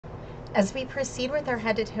As we proceed with our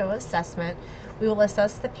head-to-toe assessment, we will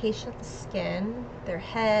assess the patient's skin, their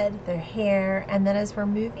head, their hair, and then as we're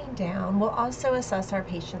moving down, we'll also assess our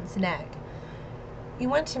patient's neck. You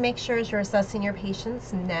want to make sure as you're assessing your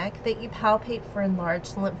patient's neck that you palpate for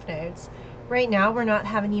enlarged lymph nodes. Right now, we're not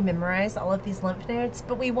having you memorize all of these lymph nodes,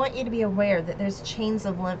 but we want you to be aware that there's chains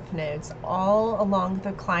of lymph nodes all along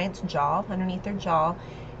the client's jaw, underneath their jaw,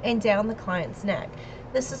 and down the client's neck.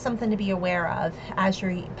 This is something to be aware of as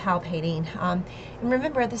you're palpating. And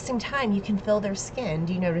remember, at the same time, you can feel their skin.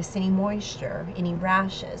 Do you notice any moisture, any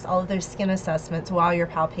rashes? All of those skin assessments while you're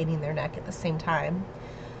palpating their neck at the same time.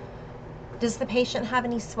 Does the patient have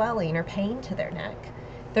any swelling or pain to their neck?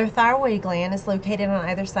 Their thyroid gland is located on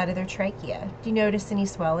either side of their trachea. Do you notice any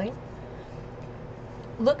swelling?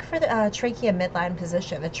 Look for the trachea midline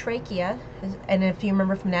position. The trachea, and if you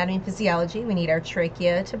remember from anatomy and physiology, we need our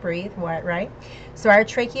trachea to breathe, right? So our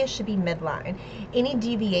trachea should be midline. Any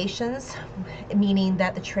deviations, meaning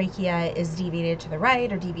that the trachea is deviated to the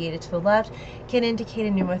right or deviated to the left, can indicate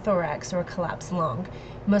a pneumothorax or a collapsed lung.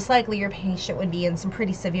 Most likely your patient would be in some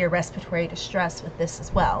pretty severe respiratory distress with this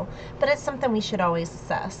as well, but it's something we should always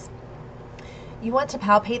assess. You want to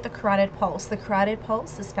palpate the carotid pulse. The carotid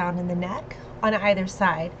pulse is found in the neck on either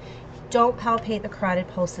side. Don't palpate the carotid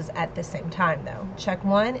pulses at the same time though. Check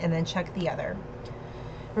one and then check the other.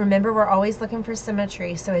 Remember, we're always looking for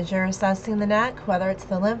symmetry, so as you're assessing the neck, whether it's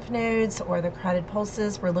the lymph nodes or the carotid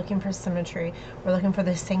pulses, we're looking for symmetry. We're looking for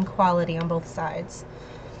the same quality on both sides.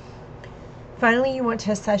 Finally, you want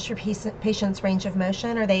to assess your patient's range of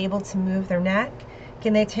motion. Are they able to move their neck?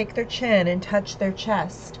 Can they take their chin and touch their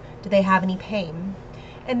chest? Do they have any pain?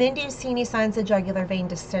 And then do you see any signs of jugular vein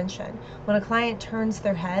distension? When a client turns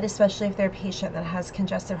their head, especially if they're a patient that has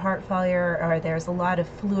congestive heart failure or there's a lot of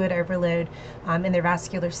fluid overload in their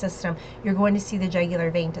vascular system, you're going to see the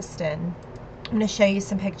jugular vein distend. I'm going to show you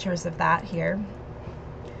some pictures of that here.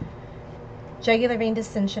 Jugular vein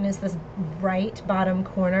distension is this right bottom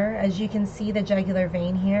corner. As you can see, the jugular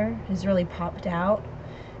vein here is really popped out.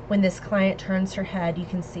 When this client turns her head, you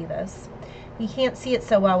can see this. You can't see it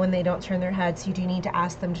so well when they don't turn their heads, so you do need to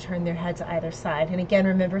ask them to turn their heads either side. And again,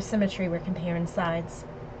 remember symmetry, we're comparing sides.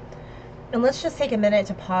 And let's just take a minute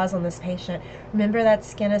to pause on this patient. Remember that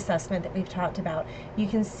skin assessment that we've talked about. You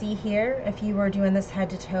can see here, if you were doing this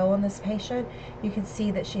head to toe on this patient, you can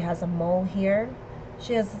see that she has a mole here.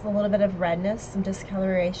 She has a little bit of redness, some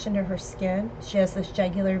discoloration to her skin. She has this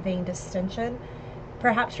jugular vein distension.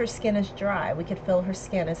 Perhaps her skin is dry. We could feel her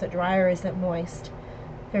skin. Is it dry or is it moist?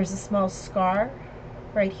 There's a small scar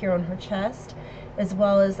right here on her chest, as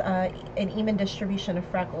well as an even distribution of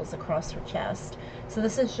freckles across her chest. So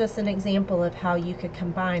this is just an example of how you could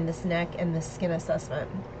combine this neck and this skin assessment.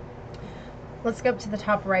 Let's go up to the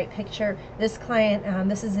top right picture. This client,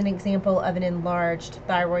 this is an example of an enlarged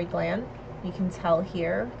thyroid gland. You can tell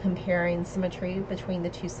here, comparing symmetry between the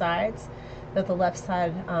two sides, that the left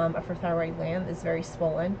side of her thyroid gland is very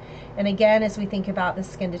swollen. And again, as we think about the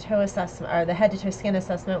skin to toe assessment, or the head to toe skin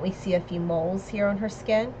assessment, we see a few moles here on her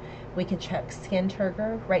skin. We could check skin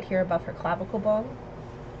turgor right here above her clavicle bone.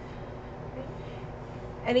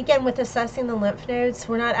 And again, with assessing the lymph nodes,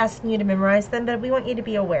 we're not asking you to memorize them, but we want you to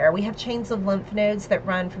be aware. We have chains of lymph nodes that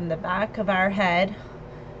run from the back of our head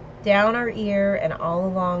down our ear and all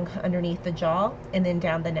along underneath the jaw and then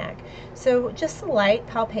down the neck. So just a light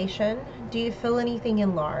palpation. Do you feel anything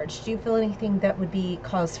enlarged? Do you feel anything that would be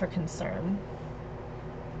cause for concern?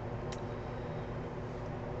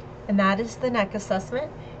 And that is the neck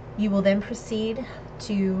assessment. You will then proceed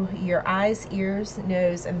to your eyes, ears,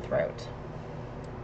 nose, and throat.